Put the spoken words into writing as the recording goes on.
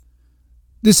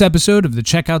This episode of the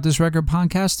Check Out This Record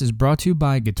podcast is brought to you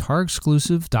by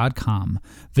GuitarExclusive.com.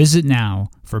 Visit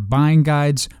now for buying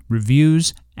guides,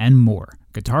 reviews, and more.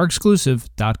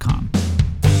 GuitarExclusive.com.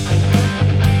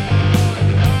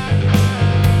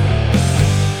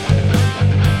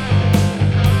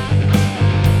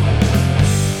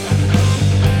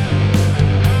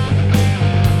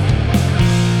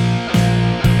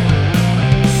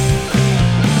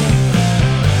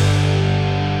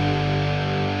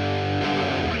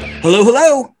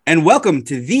 Hello, and welcome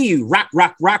to the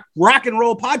rock and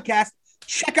roll podcast.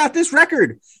 Check out this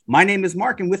record. My name is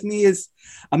Mark, and with me is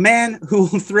a man who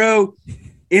will throw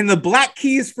in the Black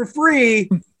Keys for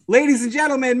free. Ladies and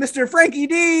gentlemen, Mr. Frankie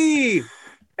D.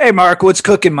 Hey, Mark, what's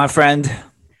cooking, my friend?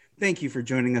 Thank you for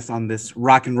joining us on this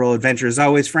rock and roll adventure, as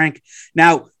always, Frank.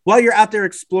 Now, while you're out there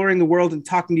exploring the world and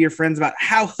talking to your friends about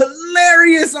how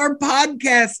hilarious our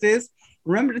podcast is,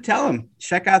 remember to tell them,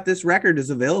 Check Out This Record is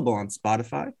available on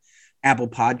Spotify, Apple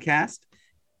Podcast,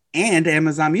 and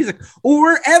Amazon Music, or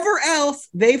wherever else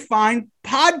they find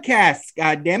podcasts.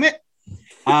 God damn it.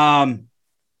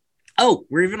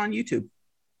 We're even on YouTube.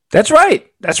 That's right.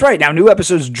 Now, new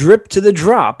episodes drip to the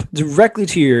drop directly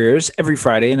to your ears every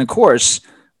Friday. And of course,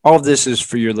 all of this is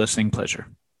for your listening pleasure.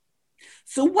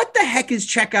 So what the heck is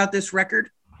Check Out This Record?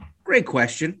 Great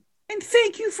question. And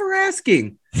thank you for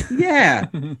asking. Yeah.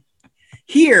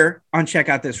 Here on Check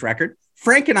Out This Record,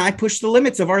 Frank and I push the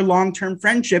limits of our long-term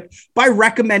friendship by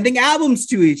recommending albums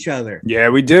to each other. Yeah,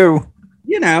 we do.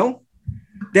 You know,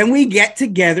 then we get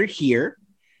together here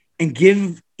and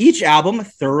give each album a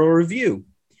thorough review.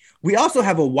 We also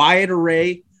have a wide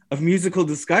array of musical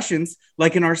discussions,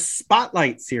 like in our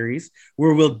Spotlight series,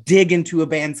 where we'll dig into a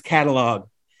band's catalog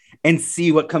and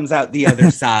see what comes out the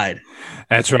other side.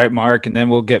 That's right, Mark. And then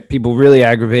we'll get people really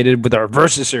aggravated with our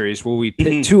Versus series, where we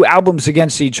pit two albums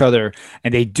against each other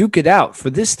and they duke it out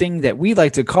for this thing that we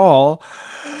like to call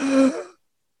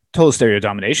total stereo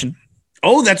domination.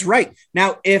 Oh, that's right.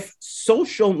 Now, if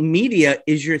social media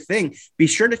is your thing, be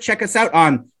sure to check us out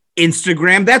on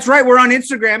Instagram. That's right. We're on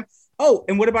Instagram. Oh,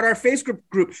 and what about our Facebook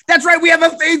group? That's right. We have a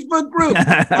Facebook group.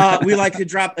 We like to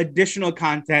drop additional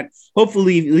content,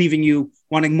 hopefully leaving you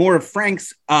wanting more of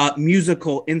Frank's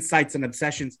musical insights and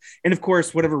obsessions. And of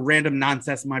course, whatever random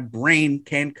nonsense my brain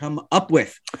can come up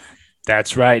with.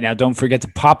 That's right. Now, don't forget to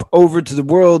pop over to the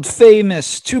world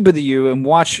famous Tuba the U and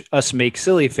watch us make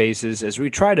silly faces as we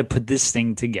try to put this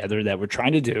thing together that we're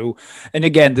trying to do. And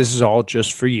again, this is all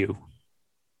just for you.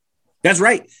 That's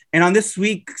right. And on this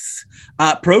week's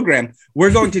program,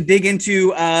 we're going to dig into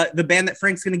the band that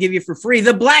Frank's going to give you for free,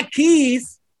 the Black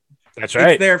Keys. That's right.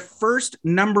 It's their first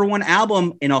 #1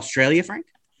 album in Australia, Frank.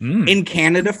 In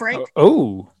Canada, Frank.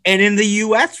 Oh. And in the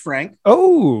U.S., Frank.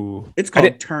 Oh. It's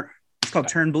called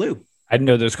Turn Blue. I didn't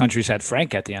know those countries had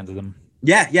Frank at the end of them.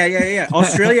 Yeah.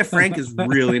 Australia, Frank is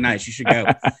really nice. You should go.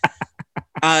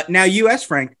 Now, U.S.,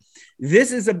 Frank.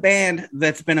 This is a band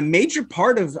that's been a major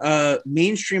part of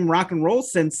mainstream rock and roll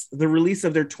since the release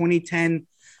of their 2010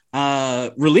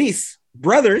 release,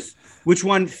 Brothers, which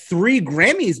won 3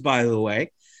 Grammys, by the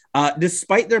way,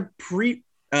 despite their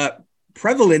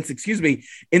prevalence,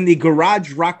 in the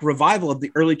garage rock revival of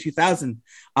the early 2000s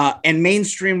and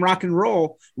mainstream rock and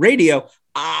roll radio.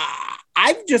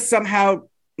 I've just somehow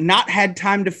not had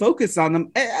time to focus on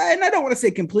them, and I don't want to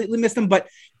say completely missed them, but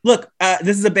look,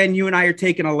 this is a band you and I are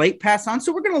taking a late pass on,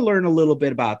 so we're going to learn a little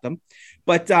bit about them.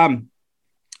 But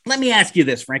let me ask you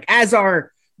this, Frank, as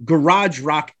our garage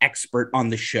rock expert on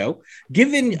the show,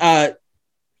 given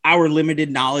our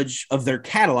limited knowledge of their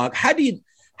catalog, how do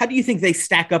you think they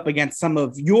stack up against some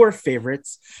of your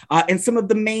favorites and some of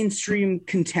the mainstream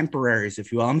contemporaries,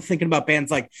 if you will? I'm thinking about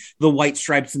bands like the White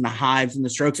Stripes and the Hives and the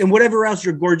Strokes and whatever else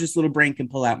your gorgeous little brain can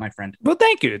pull out, my friend. Well,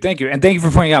 thank you. And thank you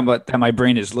for pointing out that my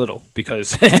brain is little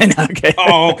because... okay.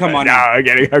 Oh, come on. No,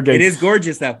 okay. It is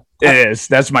gorgeous, though. It is.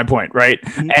 That's my point, right?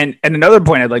 Mm-hmm. And another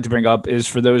point I'd like to bring up is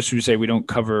for those who say we don't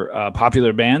cover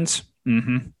popular bands.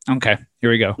 Mm-hmm. Okay, here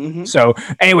we go. Mm-hmm. So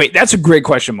anyway, that's a great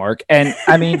question, Mark. And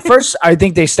I mean, first, I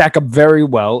think they stack up very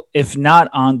well, if not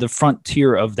on the front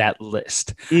tier of that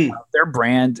list. Their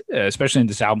brand, especially in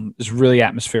this album, is really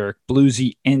atmospheric,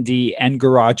 bluesy, indie, and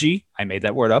garagey. I made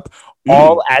that word up.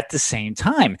 All at the same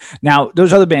time. Now,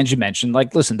 those other bands you mentioned,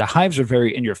 like, listen, the Hives are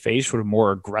very in your face with a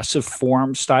more aggressive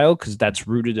form style because that's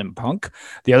rooted in punk.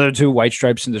 The other two, White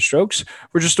Stripes and the Strokes,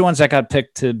 were just the ones that got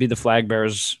picked to be the flag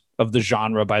bearers of the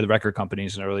genre by the record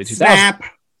companies in the early 2000s.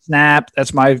 Snap.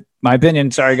 That's my opinion.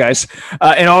 Sorry, guys.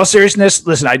 In all seriousness,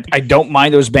 listen, I don't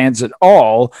mind those bands at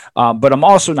all, but I'm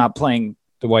also not playing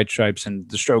the White Stripes and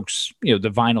the Strokes, the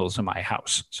vinyls in my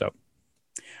house. So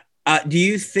Do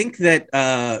you think that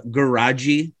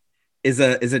garagey is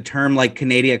a term like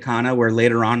Canadiacana, where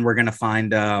later on we're gonna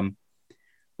find out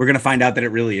that it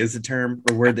really is a term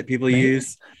or word that people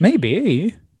use.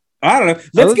 Maybe. I don't know.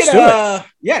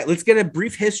 Let's get a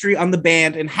brief history on the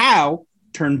band and how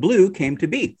Turn Blue came to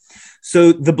be.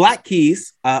 So the Black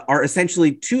Keys are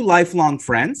essentially two lifelong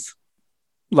friends.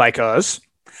 Like us.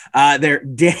 They're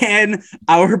Dan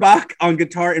Auerbach on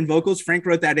guitar and vocals. Frank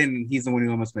wrote that in, and he's the one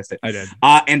who almost missed it. I did.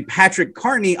 And Patrick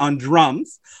Carney on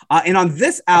drums. And on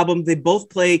this album, they both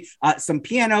play some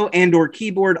piano and or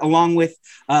keyboard, along with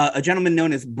a gentleman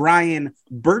known as Brian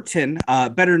Burton,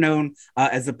 better known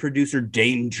as the producer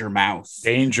Danger Mouse.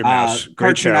 Danger Mouse. Great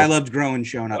cartoon show. I loved growing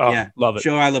showing up. Oh, yeah, love it.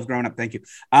 Show I loved growing up. Thank you.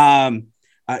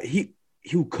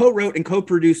 Who co-wrote and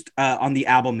co-produced on the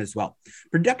album as well.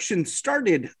 Production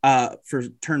started for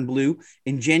Turn Blue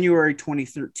in January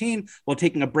 2013 while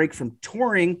taking a break from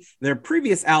touring their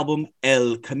previous album,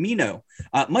 El Camino.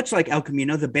 Much like El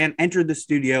Camino, the band entered the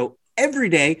studio every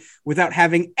day without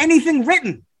having anything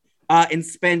written and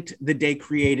spent the day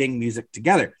creating music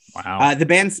together. Wow. The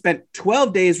band spent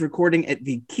 12 days recording at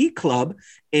the Key Club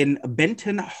in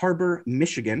Benton Harbor,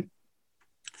 Michigan,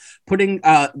 putting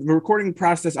the recording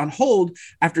process on hold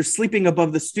after sleeping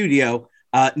above the studio,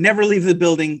 never leave the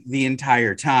building the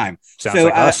entire time. Sounds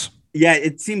like us. Yeah,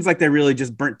 it seems like they really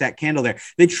just burnt that candle there.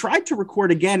 They tried to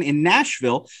record again in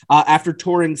Nashville after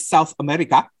touring South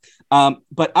America,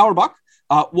 but Auerbach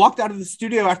walked out of the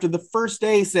studio after the first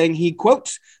day saying he,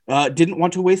 quote, didn't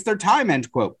want to waste their time,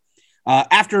 end quote.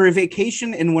 After a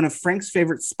vacation in one of Frank's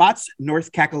favorite spots,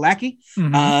 North Kakalaki,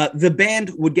 the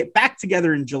band would get back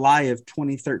together in July of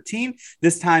 2013,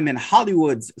 this time in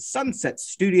Hollywood's Sunset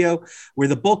Studio, where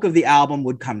the bulk of the album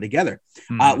would come together,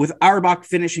 with Auerbach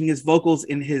finishing his vocals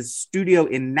in his studio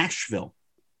in Nashville.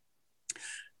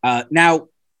 Now,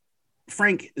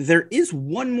 Frank, there is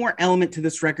one more element to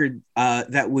this record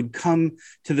that would come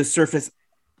to the surface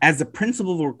as the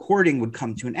principal recording would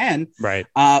come to an end, right?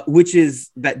 Which is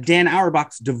that Dan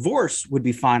Auerbach's divorce would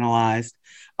be finalized,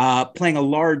 putting a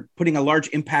large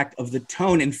impact of the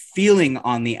tone and feeling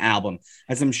on the album.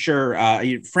 As I'm sure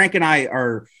Frank and I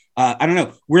are, I don't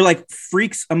know, we're like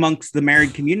freaks amongst the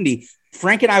married community.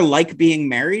 Frank and I like being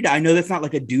married. I know that's not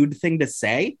like a dude thing to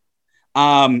say,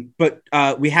 but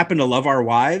we happen to love our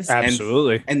wives.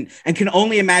 Absolutely. And can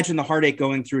only imagine the heartache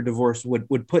going through divorce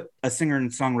would put a singer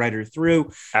and songwriter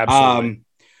through. Absolutely.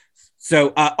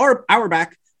 So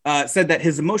Auerbach said that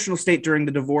his emotional state during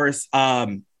the divorce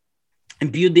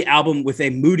imbued the album with a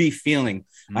moody feeling.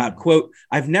 Quote,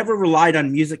 I've never relied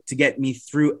on music to get me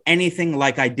through anything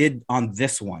like I did on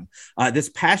this one. This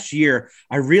past year,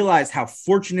 I realized how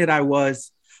fortunate I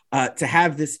was to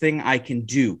have this thing I can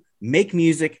do, make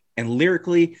music and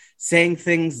lyrically saying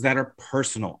things that are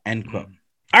personal, end quote.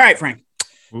 All right, Frank.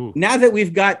 Ooh. Now that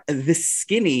we've got the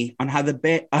skinny on how the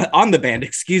band,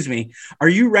 excuse me, are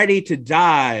you ready to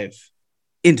dive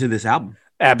into this album?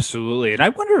 Absolutely. And I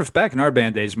wonder if back in our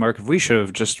band days, Mark, if we should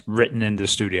have just written in the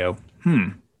studio.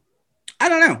 I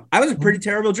don't know. I was a pretty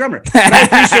terrible drummer. But I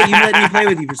appreciate you letting me play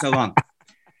with you for so long.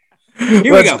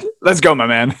 Here we go. Let's go, my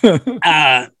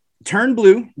man. Turn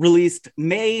Blue released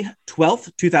May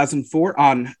 12th, 2004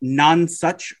 on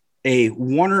Nonsuch, a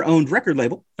Warner-owned record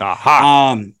label.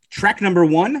 Track number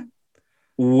 1,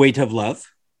 Weight of Love.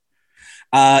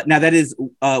 Now that is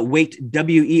weight,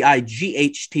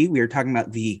 W-E-I-G-H-T. We are talking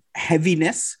about the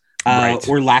heaviness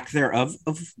or lack thereof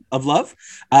of love.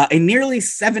 A nearly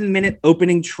 7-minute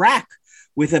opening track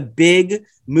with a big,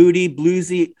 moody,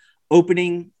 bluesy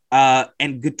opening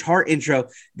and guitar intro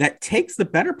that takes the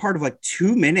better part of like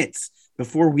 2 minutes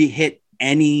before we hit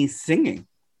any singing.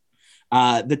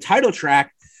 The title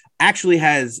track actually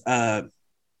has,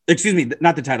 excuse me,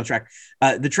 not the title track.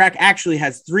 The track actually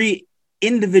has 3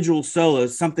 individual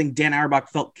solos, something Dan Auerbach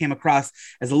felt came across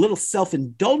as a little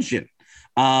self-indulgent.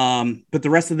 But the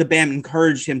rest of the band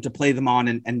encouraged him to play them on,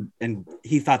 and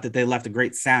he thought that they left a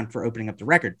great sound for opening up the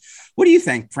record. What do you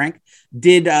think, Frank?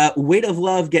 Did Weight of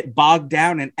Love get bogged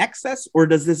down in excess, or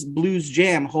does this blues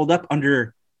jam hold up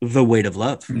under the weight of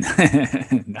love?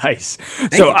 Nice.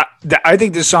 So I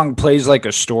think this song plays like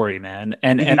a story, man.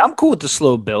 And I'm cool with the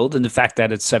slow build and the fact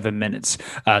that it's 7 minutes.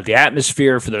 The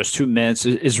atmosphere for those 2 minutes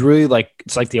is really like,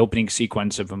 it's like the opening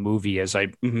sequence of a movie, as I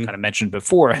kind of mentioned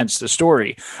before, hence the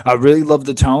story. I really love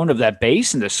the tone of that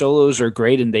bass, and the solos are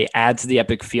great and they add to the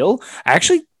epic feel. I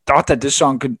actually thought that this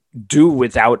song could do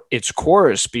without its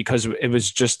chorus because it was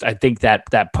just, I think,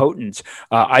 that potent.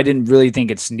 I didn't really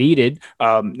think it's needed.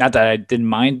 Not that I didn't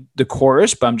mind the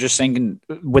chorus, but I'm just thinking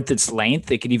with its length,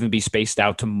 it could even be spaced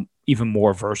out to even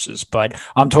more verses. But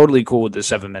I'm totally cool with the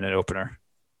 7-minute opener.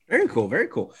 Very cool. Very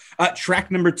cool.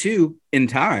 Track number 2, In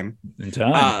Time.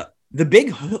 The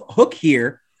big hook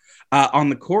here on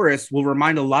the chorus will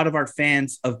remind a lot of our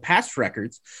fans of past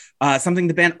records. Something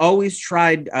the band always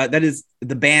tried, that is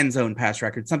the band's own past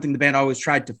record, something the band always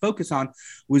tried to focus on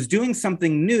was doing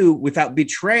something new without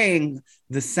betraying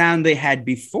the sound they had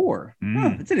before.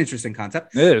 It's an interesting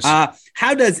concept. It is.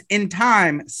 How does In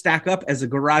Time stack up as a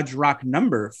garage rock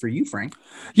number for you, Frank?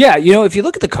 Yeah, if you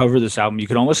look at the cover of this album, you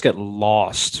can almost get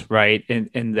lost, right,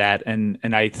 in that. And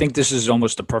I think this is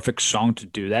almost the perfect song to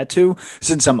do that to.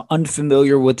 Since I'm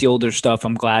unfamiliar with the older stuff,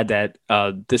 I'm glad that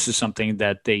this is something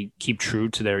that they keep true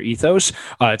to their ethos.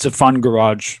 It's a fun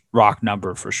garage rock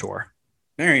number for sure.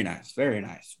 Very nice. Very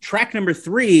nice. Track number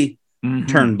 3,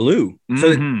 Turn Blue. So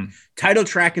the title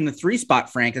track in the 3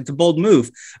 spot, Frank, it's a bold move.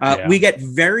 We get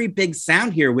very big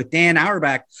sound here with Dan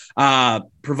Auerbach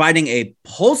providing a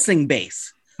pulsing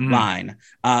bass line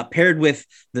paired with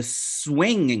the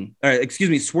swirling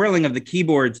of the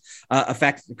keyboards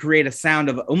effect to create a sound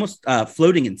of almost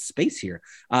floating in space here.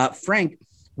 Frank,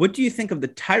 what do you think of the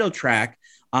title track?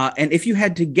 And if you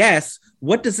had to guess,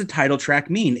 what does the title track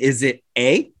mean? Is it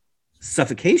A,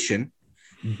 suffocation,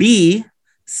 B,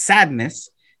 sadness,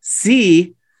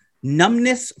 C,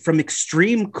 numbness from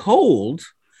extreme cold,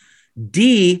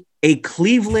 D, a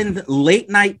Cleveland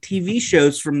late night TV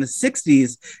shows from the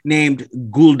 60s named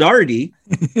Gouldardy,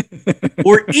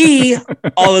 or E,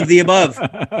 all of the above?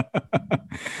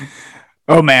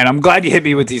 Oh, man, I'm glad you hit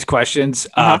me with these questions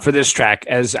for this track.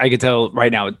 As I can tell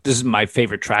right now, this is my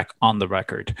favorite track on the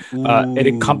record. It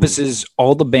encompasses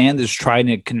all the band is trying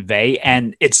to convey,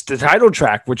 and it's the title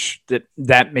track, which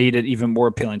that made it even more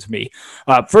appealing to me.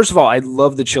 First of all, I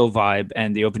love the chill vibe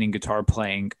and the opening guitar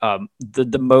playing.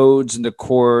 The modes and the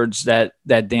chords that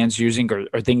Dan's using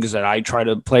are things that I try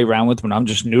to play around with when I'm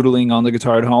just noodling on the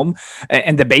guitar at home.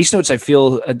 And the bass notes, I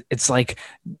feel it's like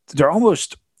they're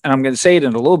almost... And I'm going to say it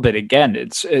in a little bit again.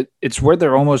 It's where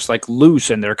they're almost like loose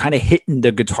and they're kind of hitting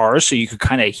the guitar, so you could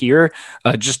kind of hear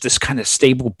just this kind of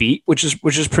stable beat, which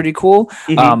is pretty cool.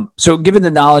 So, given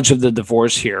the knowledge of the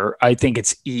divorce here, I think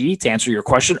it's E to answer your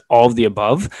question. All of the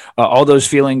above, all those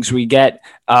feelings we get.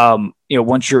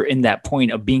 Once you're in that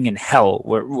point of being in hell,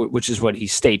 which is what he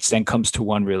states, then comes to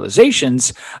one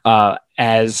realizations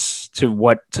as to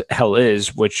what hell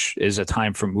is, which is a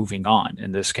time for moving on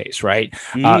in this case, right?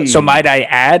 So might I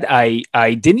add,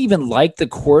 I didn't even like the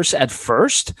chorus at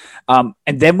first. And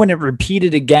then when it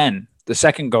repeated again, the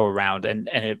second go around and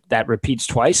that repeats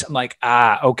twice, I'm like,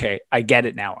 okay, I get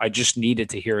it now. I just needed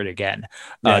to hear it again.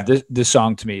 This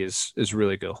song to me is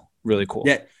really good. Really cool.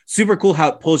 Yeah. Super cool how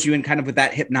it pulls you in kind of with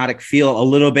that hypnotic feel, a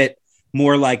little bit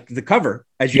more like the cover,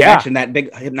 as you mentioned, that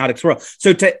big hypnotic swirl.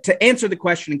 So to answer the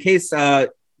question, in case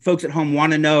folks at home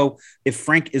want to know if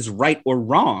Frank is right or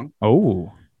wrong.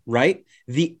 Oh, right.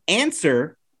 The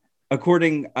answer,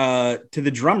 according to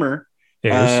the drummer,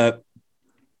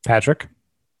 Patrick,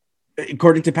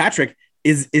 according to Patrick,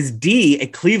 is D, a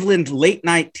Cleveland late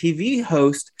night TV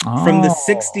host from the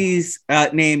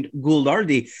 60s named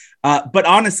Gouldardy. But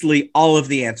honestly, all of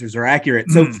the answers are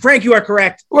accurate. So Frank, you are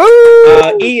correct.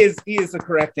 E is the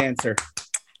correct answer.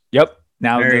 Yep.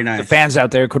 Now the fans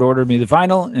out there could order me the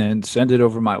vinyl and send it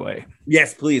over my way.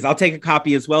 Yes, please. I'll take a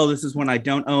copy as well. This is one I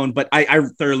don't own, but I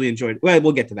thoroughly enjoyed it. Well,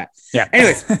 we'll get to that. Yeah.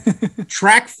 Anyways,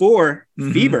 track 4,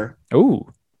 Fever.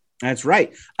 Ooh. That's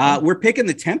right. We're picking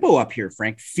the tempo up here,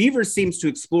 Frank. Fever seems to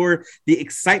explore the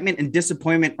excitement and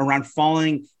disappointment around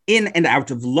falling in and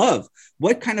out of love.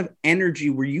 What kind of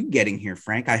energy were you getting here,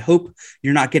 Frank? I hope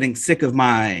you're not getting sick of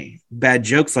my bad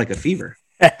jokes like a fever.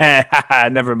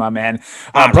 Never, my man.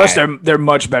 Plus, they're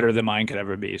much better than mine could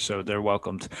ever be, so they're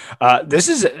welcomed. This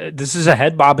is a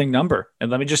head bobbing number, and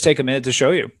let me just take a minute to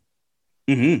show you.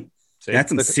 See, that's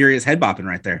some serious head bopping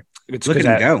right there. Look at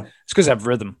him go. It's because I have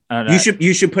rhythm.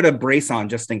 You should put a brace on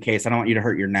just in case. I don't want you to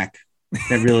hurt your neck.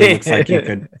 That really looks like you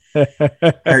could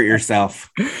hurt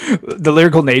yourself. The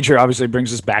lyrical nature obviously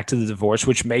brings us back to the divorce,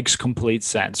 which makes complete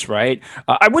sense, right?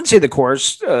 I wouldn't say the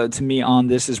chorus to me on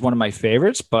this is one of my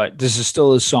favorites, but this is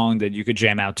still a song that you could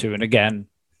jam out to. And again,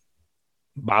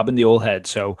 bobbing the old head.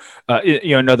 So,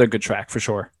 another good track for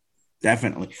sure.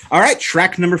 Definitely. All right.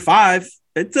 Track number 5.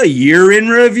 It's a year in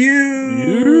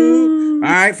review. All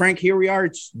right, Frank, here we are.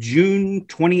 It's June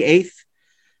 28th.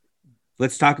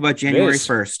 Let's talk about January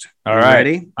 1st. All right.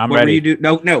 Ready? I'm ready. Were you do?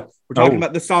 No. We're talking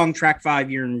about the song track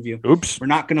 5 year in review. Oops. We're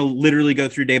not going to literally go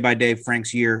through day by day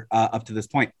Frank's year up to this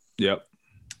point. Yep.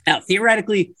 Now,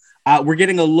 theoretically, we're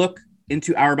getting a look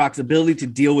into Auerbach's ability to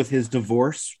deal with his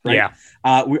divorce. Right?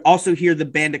 Yeah. We also hear the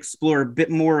band explore a bit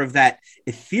more of that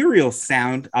ethereal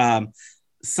sound.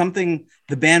 something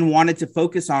the band wanted to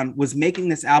focus on was making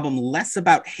this album less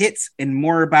about hits and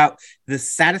more about the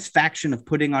satisfaction of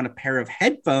putting on a pair of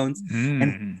headphones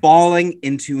and falling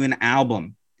into an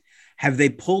album. Have they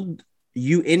pulled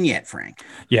you in yet, Frank?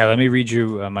 Yeah, let me read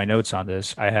you my notes on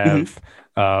this. I have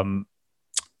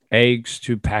eggs,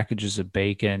 2 packages of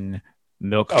bacon,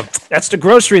 milk. Oh, that's the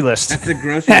grocery list. That's the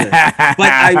grocery list.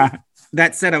 But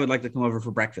that said, I would like to come over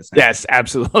for breakfast now. Yes,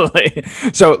 absolutely.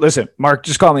 So listen, Mark,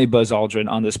 just call me Buzz Aldrin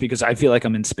on this because I feel like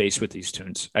I'm in space with these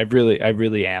tunes. I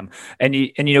really am. And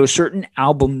you know, certain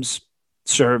albums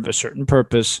serve a certain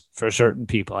purpose for certain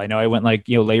people. I know I went like,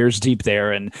 you know, layers deep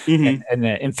there and an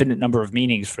infinite number of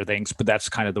meanings for things, but that's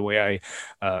kind of the way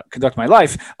I conduct my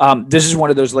life. This is one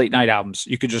of those late night albums.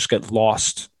 You could just get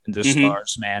lost in the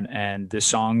stars, man. And this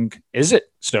song is it.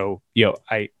 So, you know,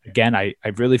 I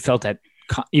really felt that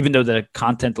even though the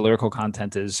lyrical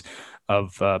content is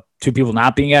of 2 people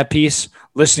not being at peace,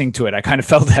 listening to it, I kind of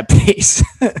felt that peace.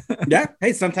 Yeah.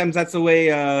 Hey, sometimes that's the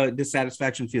way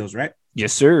dissatisfaction feels, right?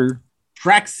 Yes, sir.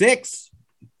 Track 6,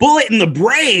 Bullet in the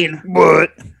Brain.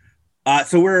 What?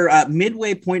 So we're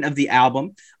midway point of the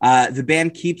album. The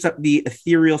band keeps up the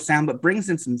ethereal sound, but brings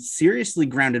in some seriously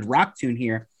grounded rock tune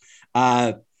here,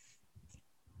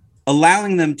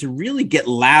 allowing them to really get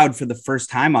loud for the first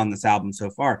time on this album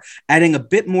so far, adding a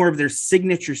bit more of their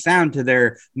signature sound to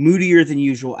their moodier than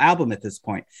usual album at this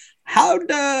point. How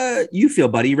do you feel,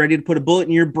 buddy? You ready to put a bullet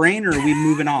in your brain, or are we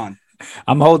moving on?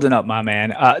 I'm holding up, my man.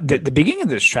 The beginning of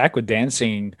this track with Dan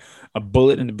saying a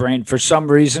bullet in the brain, for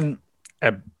some reason,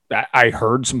 I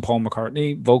heard some Paul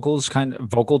McCartney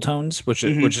vocal tones, which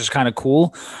is kind of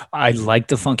cool. I like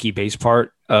the funky bass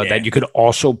part that you could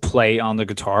also play on the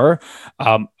guitar.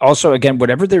 Also, again,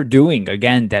 whatever they're doing,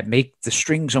 again, that make the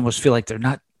strings almost feel like they're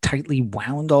not tightly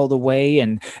wound all the way,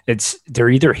 and they're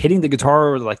either hitting the guitar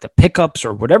or like the pickups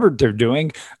or whatever they're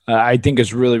doing. I think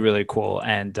is really, really cool.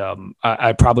 And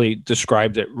I probably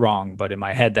described it wrong, but in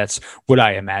my head, that's what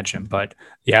I imagine. But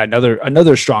yeah,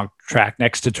 another strong track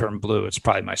next to Turn Blue. It's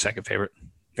probably my second favorite.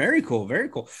 Very cool. Very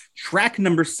cool. Track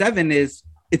number 7 is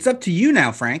It's Up to You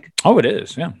Now, Frank. Oh, it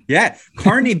is. Yeah. Yeah.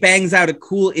 Carney bangs out a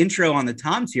cool intro on the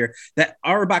toms here that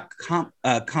Auerbach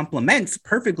complements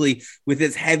perfectly with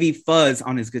his heavy fuzz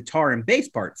on his guitar and bass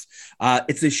parts.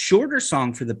 It's a shorter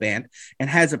song for the band and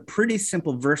has a pretty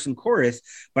simple verse and chorus,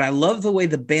 but I love the way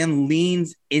the band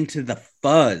leans into the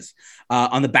fuzz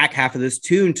on the back half of this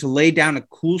tune to lay down a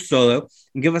cool solo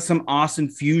and give us some awesome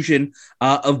fusion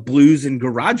of blues and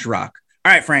garage rock.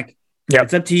 All right, Frank. Yeah.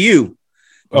 It's up to you.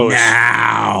 Oh,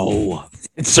 now.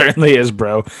 It certainly is,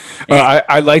 bro.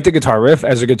 I like the guitar riff.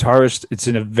 As a guitarist, it's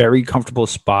in a very comfortable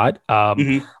spot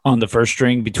on the first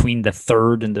string between the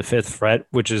 3rd and the 5th fret,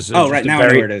 which is right now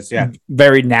where it is. Yeah,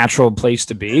 very natural place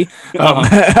to be.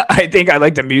 I think I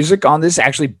like the music on this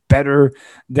actually better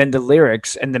than the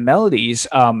lyrics and the melodies,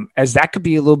 as that could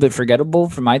be a little bit forgettable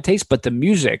for my taste. But the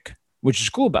music, which is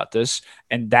cool about this,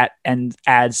 and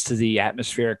adds to the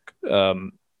atmospheric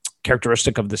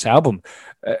characteristic of this album,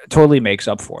 totally makes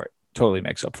up for it.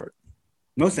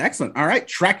 Most excellent. All right,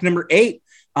 track number 8.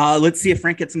 Let's see if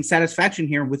Frank gets some satisfaction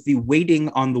here with the Waiting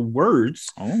on the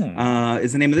Words.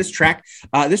 Is the name of this track.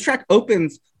 This track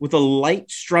opens with a light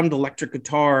strummed electric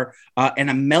guitar and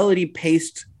a methodically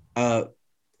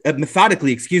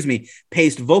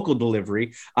paced vocal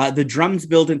delivery. The drums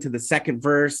build into the second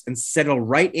verse and settle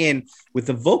right in with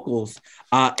the vocals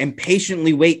and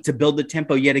patiently wait to build the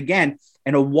tempo yet again,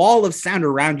 and a wall of sound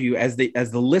around you as the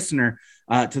listener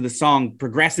to the song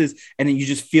progresses, and then you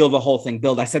just feel the whole thing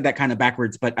build. I said that kind of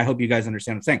backwards, but I hope you guys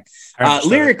understand what I'm saying.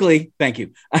 Lyrically, thank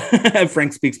you.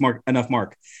 Frank speaks enough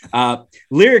Mark.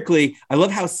 Lyrically, I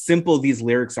love how simple these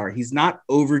lyrics are. He's not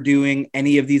overdoing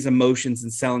any of these emotions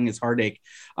and selling his heartache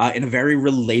in a very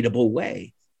relatable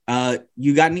way.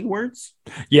 You got any words?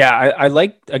 Yeah, I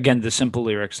like, again, the simple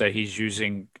lyrics that he's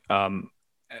using.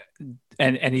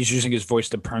 And he's using his voice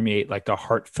to permeate like the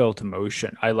heartfelt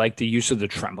emotion. I like the use of the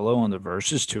tremolo on the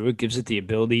verses too. It gives it the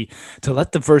ability to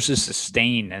let the verses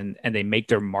sustain and they make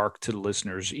their mark to the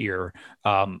listener's ear,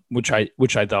 which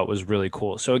I thought was really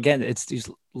cool. So again, it's these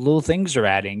little things they're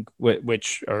adding,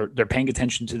 which are they're paying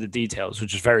attention to the details,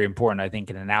 which is very important, I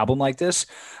think, in an album like this,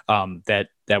 that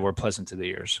were pleasant to the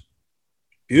ears.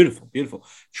 Beautiful, beautiful.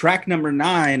 Track number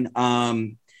 9.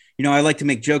 I like to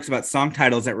make jokes about song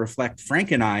titles that reflect Frank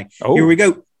and I. Oh. Here we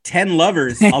go. 10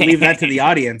 Lovers. I'll leave that to the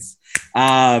audience.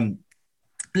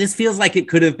 This feels like it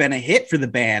could have been a hit for the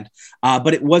band,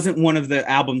 but it wasn't one of the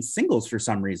album's singles for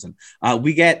some reason.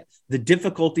 We get the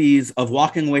difficulties of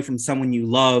walking away from someone you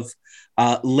love,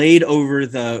 laid over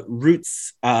the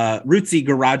rootsy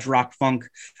garage rock funk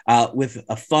with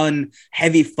a fun,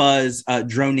 heavy fuzz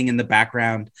droning in the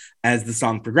background as the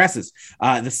song progresses.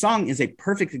 The song is a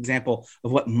perfect example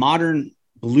of what modern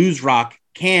blues rock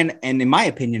can, and in my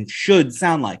opinion, should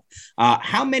sound like.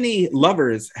 How many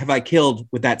lovers have I killed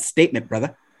with that statement,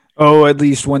 brother? Oh, at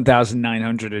least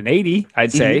 1,980,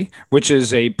 I'd say, which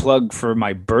is a plug for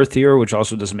my birth year, which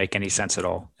also doesn't make any sense at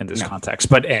all in this context.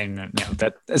 But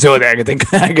that's the only thing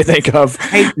I could think of.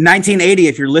 Hey, 1980,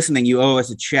 if you're listening, you owe us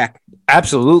a check.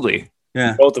 Absolutely.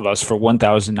 Yeah. Both of us for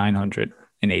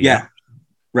 1,980. Yeah.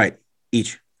 Right.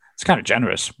 Each. It's kind of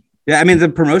generous. Yeah, I mean, the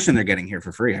promotion they're getting here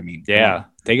for free. I mean,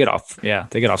 they get off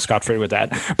scot-free with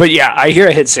that. But yeah, I hear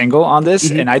a hit single on this,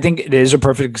 and I think it is a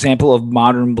perfect example of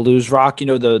modern blues rock. You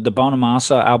know, the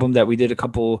Bonamassa album that we did a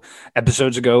couple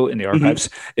episodes ago in the archives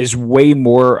is way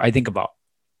more, I think, about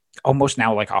almost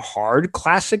now like a hard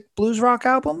classic blues rock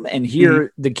album. And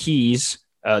here the Keys,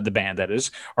 the band that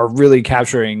is, are really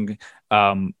capturing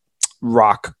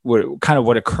rock, kind of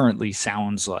what it currently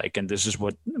sounds like, and this is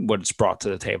what it's brought to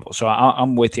the table. So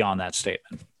I'm with you on that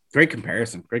statement. Great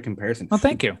comparison. Well,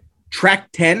 thank you.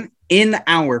 Track 10 in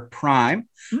our prime.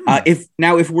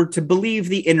 If we're to believe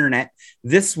the internet,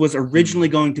 this was originally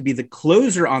going to be the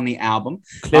closer on the album,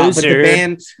 but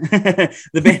the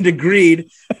band agreed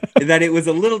that it was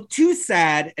a little too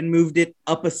sad and moved it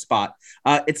up a spot.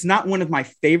 It's not one of my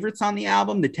favorites on the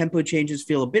album. The tempo changes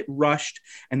feel a bit rushed,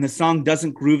 and the song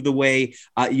doesn't groove the way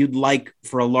you'd like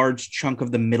for a large chunk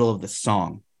of the middle of the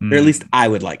song. Or at least I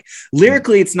would like.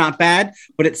 Lyrically, it's not bad,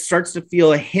 but it starts to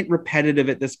feel a hint repetitive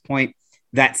at this point.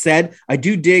 That said, I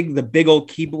do dig the big old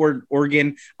keyboard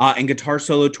organ and guitar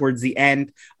solo towards the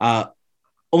end,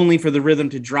 only for the rhythm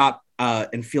to drop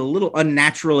and feel a little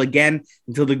unnatural again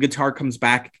until the guitar comes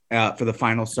back for the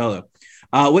final solo.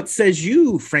 What says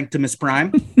you, Franktimus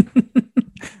Prime?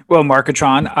 Well,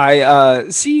 Markatron, I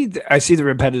see the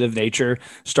repetitive nature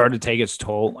start to take its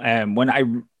toll. And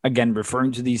when again,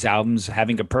 referring to these albums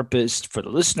having a purpose for the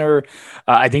listener,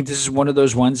 I think this is one of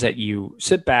those ones that you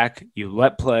sit back, you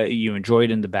let play, you enjoy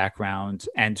it in the background.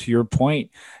 And to your point,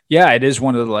 yeah, it is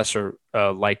one of the lesser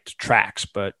liked tracks.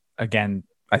 But again,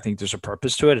 I think there's a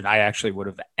purpose to it. And I actually would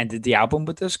have ended the album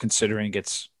with this, considering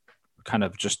its kind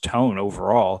of just tone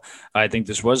overall. I think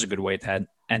this was a good way to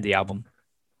end the album.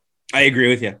 I agree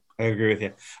with you.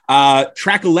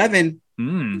 Track 11,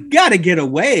 Gotta Get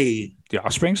Away. The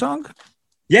Offspring song?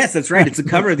 Yes, that's right. It's a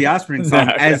cover of the Offspring song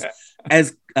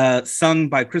as sung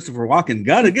by Christopher Walken.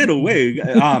 Gotta Get Away.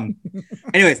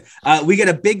 Anyways, we get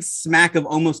a big smack of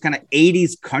almost kind of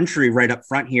 80s country right up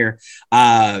front here.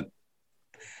 At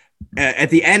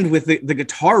the end with the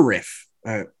guitar riff.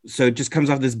 So it just comes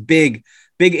off this big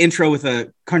intro with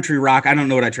a country rock. I don't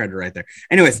know what I tried to write there.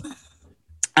 Anyways,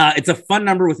 it's a fun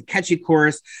number with a catchy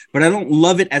chorus, but I don't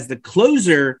love it as the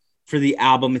closer for the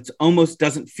album. It almost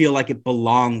doesn't feel like it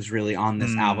belongs really on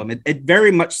this album. It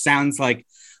very much sounds like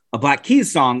a Black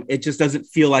Keys song. It just doesn't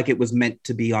feel like it was meant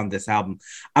to be on this album.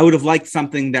 I would have liked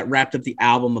something that wrapped up the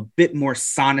album a bit more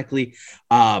sonically,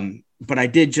 but I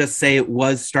did just say it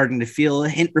was starting to feel a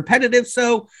hint repetitive.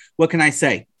 So what can I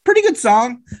say? Pretty good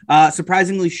song,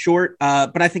 surprisingly short,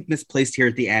 but I think misplaced here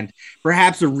at the end.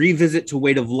 Perhaps a revisit to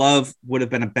Weight of Love would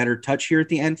have been a better touch here at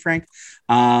the end, Frank.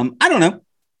 I don't know,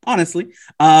 honestly.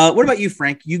 What about you,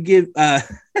 Frank? You giving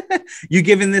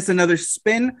this another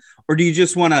spin, or do you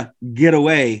just want to get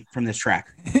away from this track?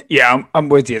 Yeah, I'm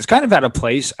with you. It's kind of out of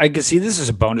place. I can see this as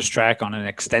a bonus track on an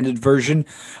extended version.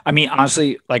 I mean,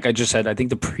 honestly, like I just said, I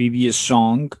think the previous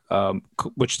song,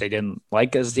 which they didn't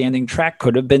like as the ending track,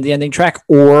 could have been the ending track,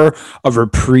 or a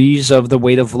reprise of The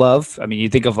Weight of Love. I mean, you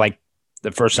think of like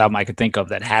the first album I could think of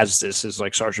that has this is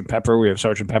like Sgt. Pepper. We have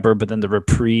Sgt. Pepper, but then the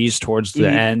reprise towards the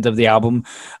end of the album,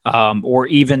 or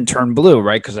even Turn Blue,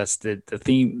 right? Because that's the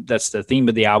theme. That's the theme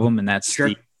of the album, and that's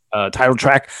the title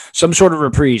track. Some sort of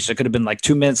reprise. It could have been like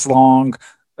 2 minutes long.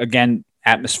 Again,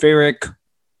 atmospheric.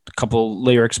 A couple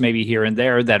lyrics maybe here and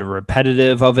there that are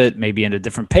repetitive of it, maybe in a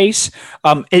different pace.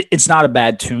 It's not a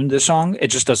bad tune, this song. It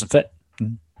just doesn't fit.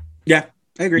 Yeah,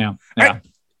 I agree. Yeah. All right.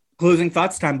 Closing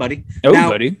thoughts time, buddy. Oh, now,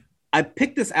 buddy. I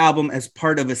picked this album as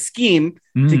part of a scheme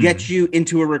to get you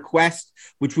into a request,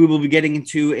 which we will be getting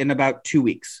into in about 2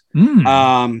 weeks.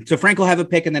 So Frank will have a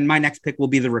pick, and then my next pick will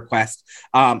be the request.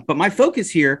 But my focus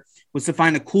here was to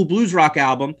find a cool blues rock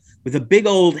album with a big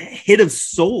old hit of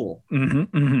soul.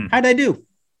 How'd I do?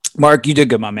 Mark, you did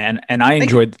good, my man. And I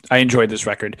enjoyed this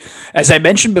record. As I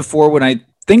mentioned before, when I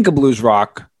think of blues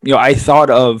rock, I thought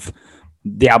of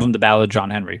the album The Ballad of John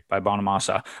Henry by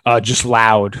Bonamassa. Just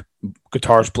loud,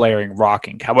 guitars blaring,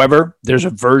 rocking. However, there's a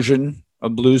version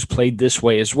of blues played this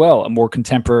way as well, a more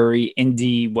contemporary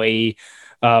indie way,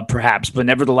 perhaps. But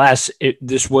nevertheless,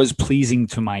 this was pleasing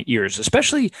to my ears,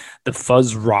 especially the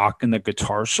fuzz rock and the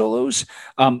guitar solos.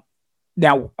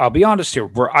 Now, I'll be honest here.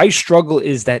 Where I struggle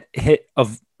is that hint.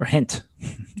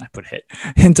 I put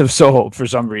hint of soul for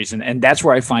some reason, and that's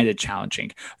where I find it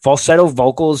challenging. Falsetto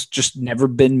vocals just never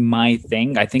been my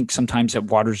thing. I think sometimes it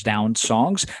waters down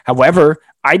songs. However,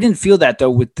 I didn't feel that though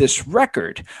with this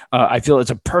record. I feel it's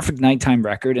a perfect nighttime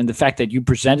record, and the fact that you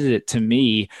presented it to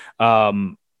me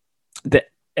that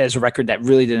as a record that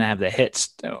really didn't have the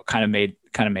hits, kind of made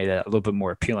it a little bit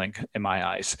more appealing in my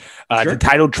eyes. Sure. The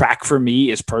title track for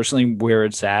me is personally where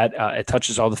it's at. It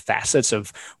touches all the facets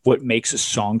of what makes a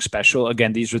song special.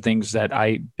 Again, these are things that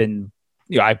I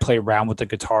play around with the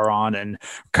guitar on and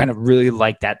kind of really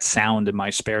like that sound in my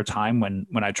spare time when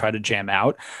I try to jam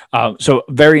out. So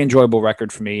very enjoyable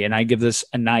record for me. And I give this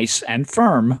a nice and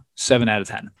firm 7 out of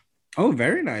 10. Oh,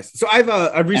 very nice. So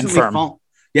I've recently fallen.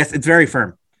 Yes, it's very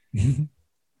firm.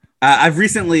 I've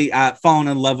recently fallen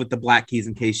in love with the Black Keys,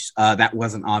 in case that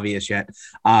wasn't obvious yet.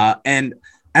 And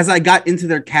as I got into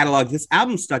their catalog, this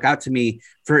album stuck out to me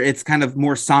for its kind of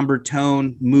more somber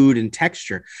tone, mood, and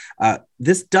texture.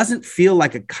 This doesn't feel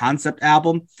like a concept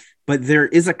album, but there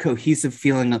is a cohesive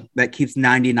feeling that keeps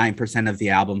 99% of the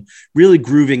album really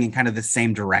grooving in kind of the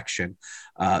same direction.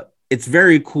 It's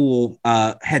very cool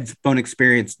headphone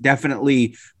experience.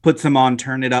 Definitely put some on,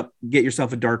 turn it up, get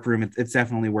yourself a dark room. It's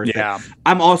definitely worth it.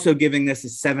 I'm also giving this a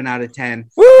 7 out of 10.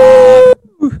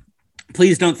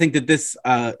 Please don't think that this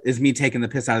is me taking the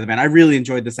piss out of the band. I really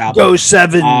enjoyed this album. Go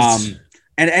Sevens.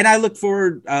 And I look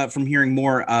forward from hearing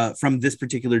more from this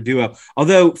particular duo.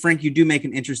 Although, Frank, you do make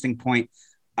an interesting point.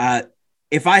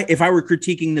 If I were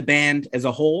critiquing the band as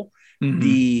a whole,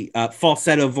 the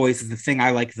falsetto voice is the thing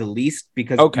I like the least,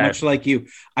 because much like you,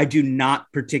 I do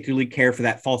not particularly care for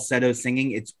that falsetto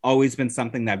singing. It's always been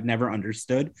something that I've never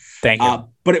understood. Thank you.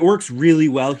 But it works really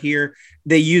well here.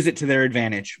 They use it to their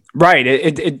advantage. Right.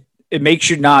 It makes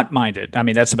you not mind it. I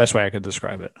mean, that's the best way I could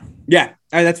describe it. Yeah,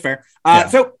 that's fair.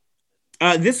 So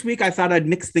this week I thought I'd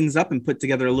mix things up and put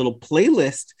together a little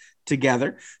playlist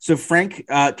together so Frank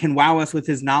can wow us with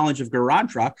his knowledge of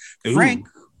garage rock. Ooh. Frank,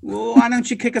 well, why don't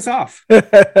you kick us off? All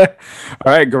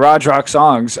right, garage rock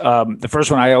songs. The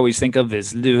first one I always think of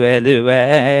is Louie,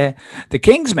 Louie, the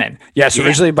Kingsmen. Yes,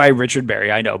 originally by Richard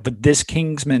Berry, I know. But this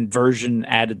Kingsmen version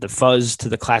added the fuzz to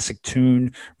the classic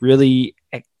tune, really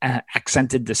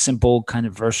accented the simple kind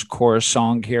of verse chorus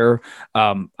song here.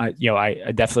 I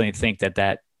definitely think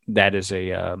that is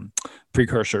a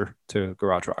precursor to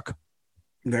garage rock.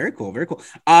 Very cool. Very cool.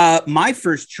 My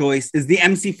first choice is the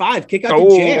MC5. Kick out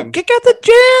the jam. Kick out the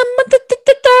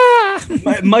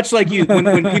jam. Much like you,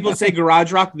 when people say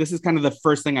garage rock, this is kind of the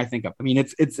first thing I think of. I mean,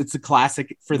 it's a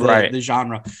classic for the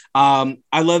genre.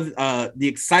 I love the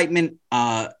excitement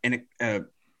and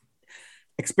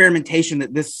experimentation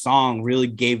that this song really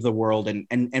gave the world,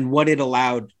 and what it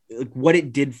allowed, what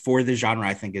it did for the genre,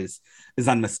 I think is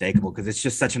unmistakable, because it's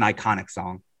just such an iconic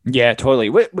song. Yeah,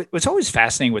 totally. What's always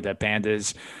fascinating with that band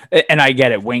is, and I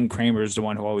get it, Wayne Kramer is the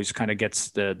one who always kind of gets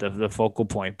the focal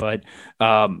point, but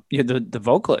the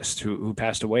vocalist who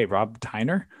passed away, Rob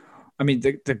Tyner. I mean,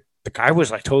 the guy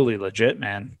was like totally legit,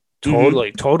 man.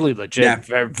 Totally legit. Yeah.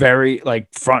 Very, very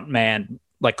like front man,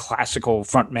 like classical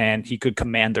front man. He could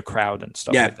command a crowd and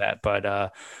stuff like that.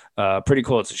 But pretty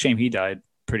cool. It's a shame he died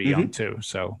pretty young too.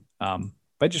 So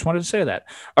I just wanted to say that.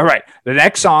 All right. The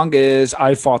next song is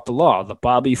I Fought the Law, the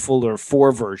Bobby Fuller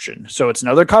 4 version. So it's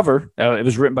another cover. It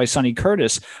was written by Sonny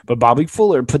Curtis, but Bobby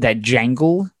Fuller put that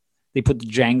jangle. They put the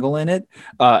jangle in it,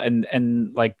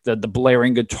 and like the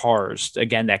blaring guitars,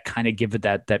 again, that kind of give it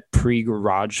that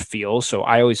pre-garage feel. So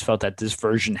I always felt that this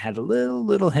version had a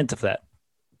little hint of that.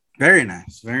 Very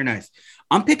nice. Very nice.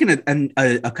 I'm picking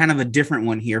a kind of a different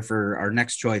one here for our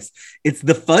next choice. It's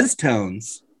the Fuzz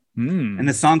Tones. And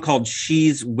a song called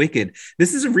She's Wicked.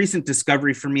 This is a recent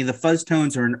discovery for me. The Fuzz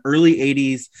Tones are an early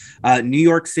 80s New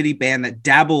York City band that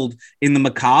dabbled in the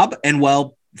macabre and,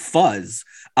 fuzz.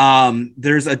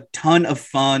 There's a ton of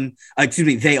fun.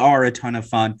 They are a ton of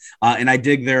fun. And I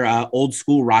dig their old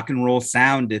school rock and roll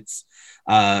sound. It's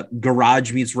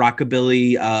garage meets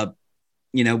rockabilly.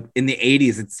 In the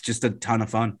 80s, it's just a ton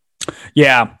of fun.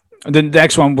 Yeah. The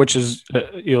next one, which is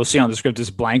you'll see on the script, is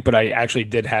blank, but I actually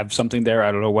did have something there.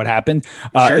 I don't know what happened.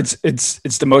 Sure.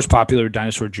 It's the most popular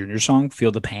Dinosaur Jr. song,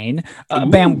 "Feel the Pain."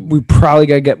 Band we probably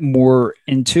gotta get more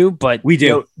into, but we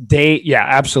do.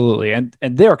 Absolutely, and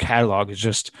their catalog is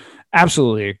just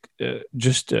absolutely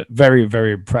very,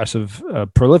 very impressive,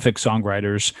 prolific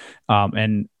songwriters.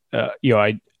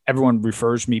 everyone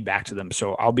refers me back to them.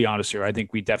 So I'll be honest here. I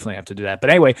think we definitely have to do that. But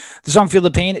anyway, the song Feel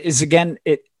the Pain is, again,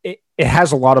 it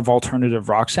has a lot of alternative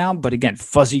rock sound, but again,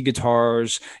 fuzzy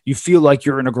guitars. You feel like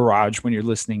you're in a garage when you're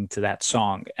listening to that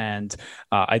song. And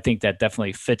I think that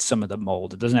definitely fits some of the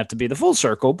mold. It doesn't have to be the full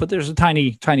circle, but there's a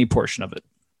tiny, tiny portion of it.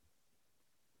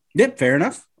 Yep, fair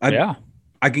enough.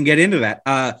 I can get into that.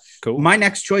 Cool. My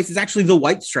next choice is actually the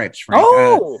White Stripes, Frank.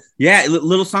 Yeah, a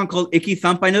little song called Icky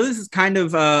Thump. I know this is kind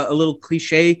of a little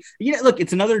cliche. Look,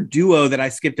 it's another duo that I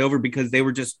skipped over because they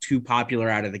were just too popular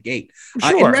out of the gate.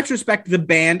 Sure. In retrospect, the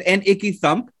band and Icky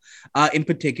Thump in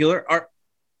particular are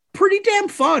pretty damn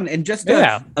fun and just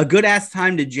a good ass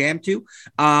time to jam to.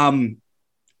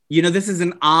 This is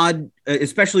an odd,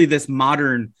 especially this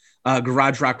modern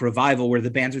garage rock revival where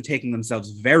the bands are taking themselves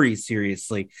very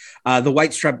seriously. The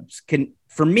White Stripes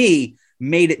for me,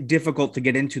 made it difficult to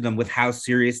get into them with how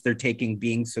serious they're taking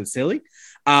being so silly.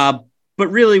 But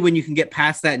really, when you can get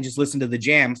past that and just listen to the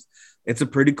jams, it's a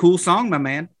pretty cool song, my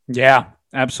man. Yeah,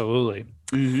 absolutely.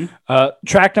 Mm-hmm.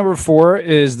 Track number 4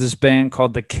 is this band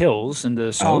called The Kills, and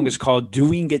the song is called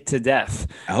Doing It to Death.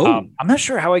 I'm not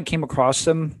sure how I came across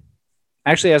them.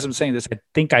 Actually, as I'm saying this, I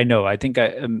think I know. I think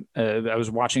I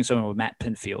was watching someone with Matt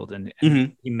Pinfield, and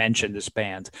he mentioned this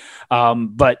band.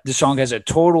 But the song has a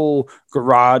total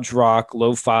garage rock,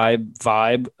 lo-fi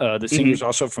vibe. The singer's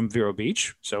also from Vero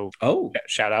Beach, so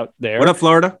shout out there. What up,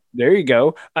 Florida? There you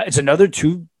go. It's another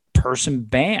 2-person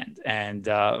band, and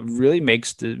really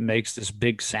makes this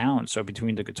big sound. So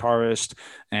between the guitarist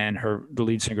and the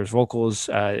lead singer's vocals,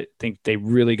 I think they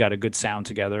really got a good sound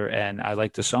together, and I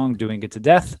like the song Doing It to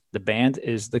Death. The band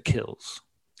is The Kills.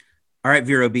 All right,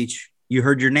 Vero Beach, you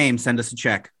heard your name. Send us a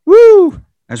check. Woo!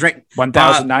 That's right.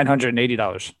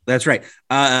 $1,980. That's right.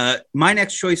 My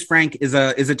next choice, Frank, is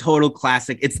a total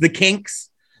classic. It's the Kinks.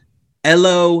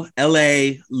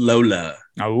 L.O.L.A. Lola.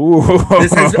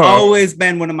 This has always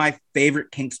been one of my favorite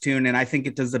Kinks tune, and I think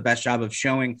it does the best job of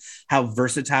showing how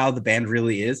versatile the band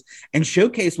really is and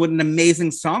showcase what an amazing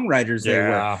songwriters they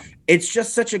were. It's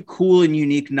just such a cool and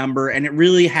unique number, and it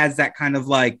really has that kind of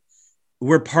like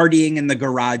we're partying in the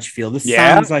garage feel. This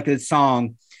sounds like a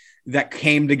song that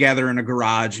came together in a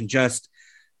garage and just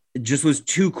was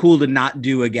too cool to not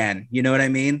do again. You know what I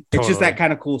mean? Totally. It's just that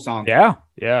kind of cool song. Yeah.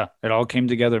 It all came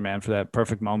together, man, for that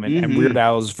perfect moment. And Weird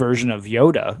Al's version of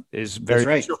Yoda is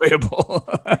very enjoyable.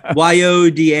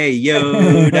 Y-O-D-A,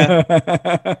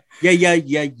 Yoda. Yeah,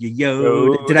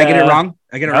 Yoda. Did I get it wrong?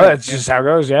 I get it wrong. That's just how it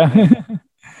goes, yeah.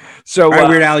 So, all right,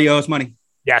 Weird Al, you owe us money.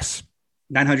 Yes.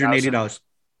 $980.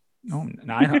 Oh,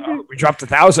 900. We dropped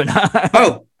 1,000.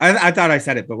 I thought I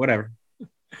said it, but whatever.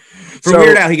 For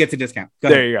Weird Al, he gets a discount.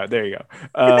 There you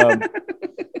go.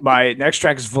 My next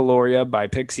track is Valoria by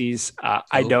Pixies.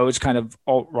 I know it's kind of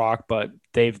alt rock, but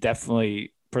they've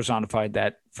definitely personified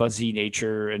that fuzzy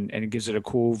nature and it gives it a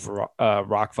cool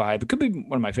rock vibe. It could be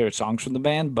one of my favorite songs from the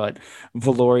band, but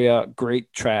Valoria,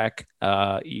 great track.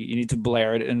 You need to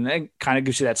blare it, and it kind of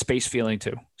gives you that space feeling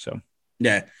too. So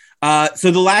yeah. So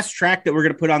the last track that we're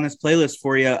going to put on this playlist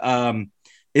for you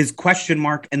is Question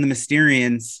Mark and the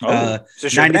Mysterians.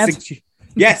 96.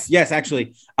 Yes,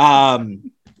 actually.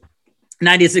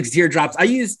 96 Teardrops. I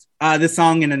used this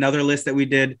song in another list that we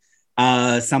did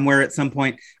somewhere at some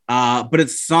point, but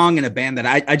it's a song in a band that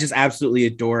I just absolutely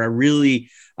adore. I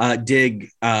really dig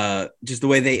just the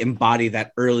way they embody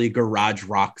that early garage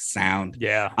rock sound.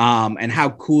 Yeah. And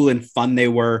how cool and fun they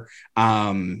were.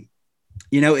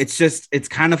 It's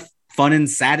kind of fun and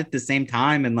sad at the same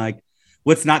time, and like,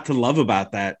 what's not to love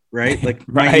about that, right? Like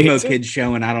my emo kid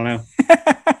showing, I don't know.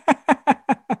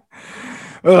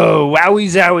 Oh, wowie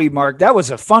zowie, Mark. That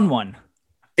was a fun one.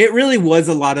 It really was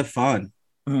a lot of fun.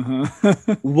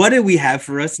 What do we have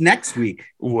for us next week?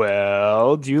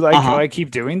 Well, do you like how I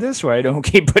keep doing this, where I don't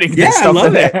keep putting this stuff I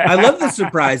love in it. there? I love the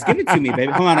surprise. Give it to me,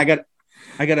 baby. Hold on. I got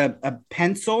a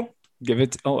pencil. Give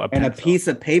it a and a piece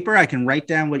of paper. I can write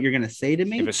down what you're going to say to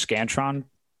me. You have a Scantron.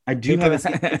 I do have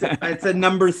it's a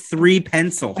number 3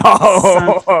 pencil.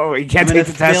 You can't take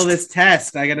the test. Fail this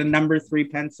test. I got a number 3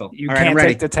 pencil. You can't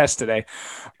take the test today.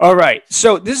 All right.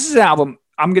 So this is an album.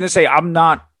 I'm going to say I'm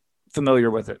not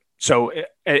familiar with it. So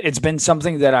it's been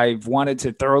something that I've wanted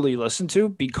to thoroughly listen to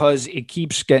because it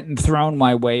keeps getting thrown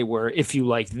my way where if you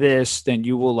like this, then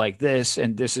you will like this.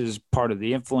 And this is part of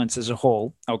the influence as a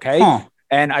whole. Okay.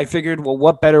 And I figured, well,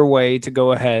 what better way to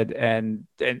go ahead and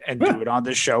do it on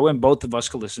this show, and both of us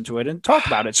could listen to it and talk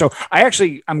about it. So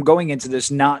I'm going into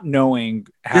this not knowing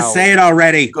how just say it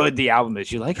already good the album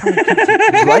is. You like how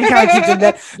I keep doing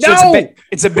that? So no,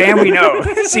 it's a band we know.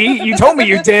 See, you told me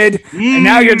you did, and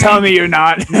now you're telling me you're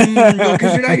not.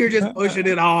 Because you're just pushing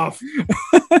it off.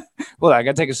 Well, I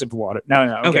gotta take a sip of water.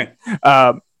 No. Okay.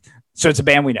 So it's a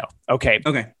band we know. Okay.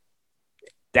 Okay.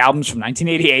 The album's from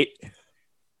 1988,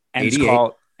 and 88.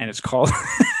 it's called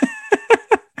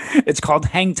it's called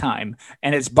Hang Time,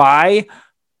 and it's by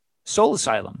Soul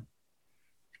Asylum.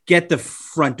 Get the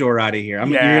front door out of here.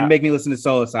 You're gonna make me listen to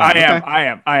Soul Asylum. I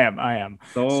am.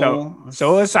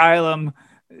 Soul Asylum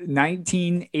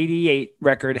 1988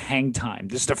 record Hang Time.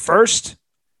 This is the first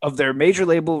of their major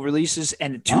label releases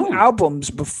and two albums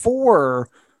before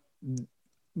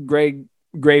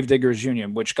Gravediggers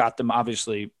Union, which got them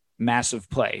obviously massive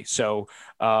play. So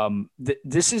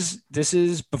this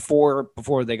is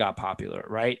before they got popular,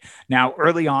 right? Now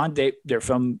early on they're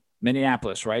from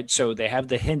Minneapolis, right? So they have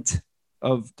the hint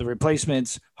of the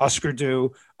Replacements, Husker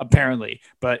Du, apparently.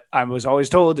 But I was always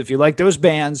told if you like those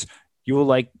bands, you will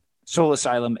like Soul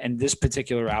Asylum and this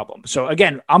particular album. So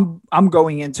again, I'm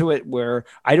going into it where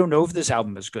I don't know if this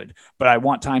album is good, but I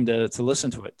want time to listen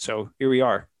to it. So here we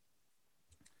are.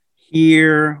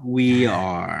 Here we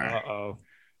are. Uh-oh.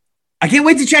 I can't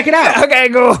wait to check it out. Okay,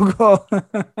 go.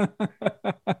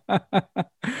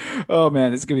 Oh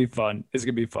man, it's gonna be fun. It's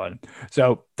gonna be fun.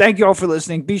 So thank you all for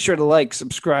listening. Be sure to like,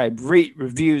 subscribe, rate,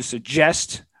 review,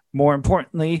 suggest. More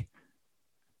importantly,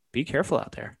 be careful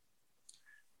out there.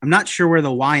 I'm not sure where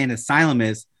the Y in Asylum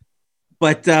is,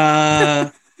 but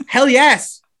hell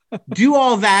yes, do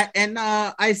all that. And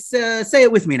I say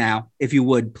it with me now, if you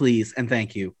would, please, and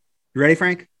thank you. You ready,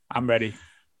 Frank? I'm ready.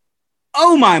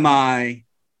 Oh my.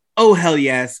 Oh hell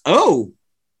yes. Oh,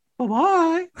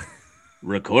 bye-bye.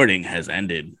 Recording has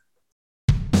ended.